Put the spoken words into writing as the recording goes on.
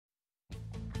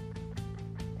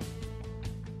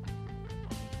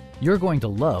You're going to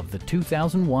love the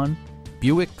 2001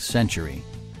 Buick Century.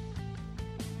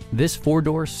 This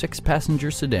four-door, six-passenger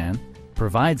sedan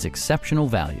provides exceptional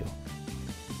value.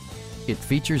 It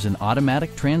features an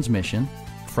automatic transmission,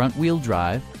 front-wheel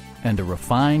drive, and a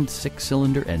refined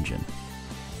six-cylinder engine.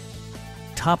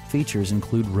 Top features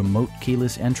include remote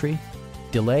keyless entry,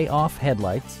 delay-off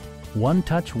headlights,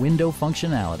 one-touch window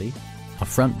functionality, a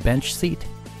front bench seat,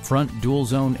 front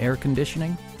dual-zone air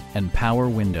conditioning, and power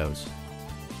windows.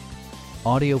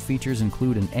 Audio features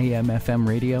include an AM/FM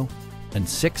radio and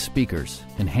 6 speakers,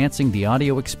 enhancing the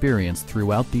audio experience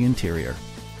throughout the interior.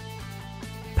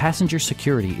 Passenger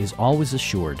security is always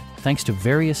assured thanks to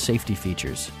various safety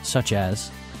features such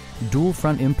as dual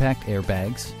front impact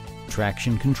airbags,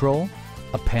 traction control,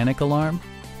 a panic alarm,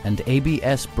 and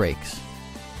ABS brakes.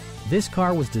 This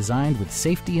car was designed with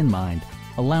safety in mind,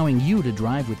 allowing you to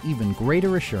drive with even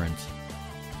greater assurance.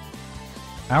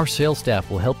 Our sales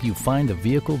staff will help you find the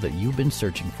vehicle that you've been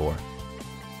searching for.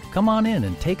 Come on in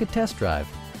and take a test drive.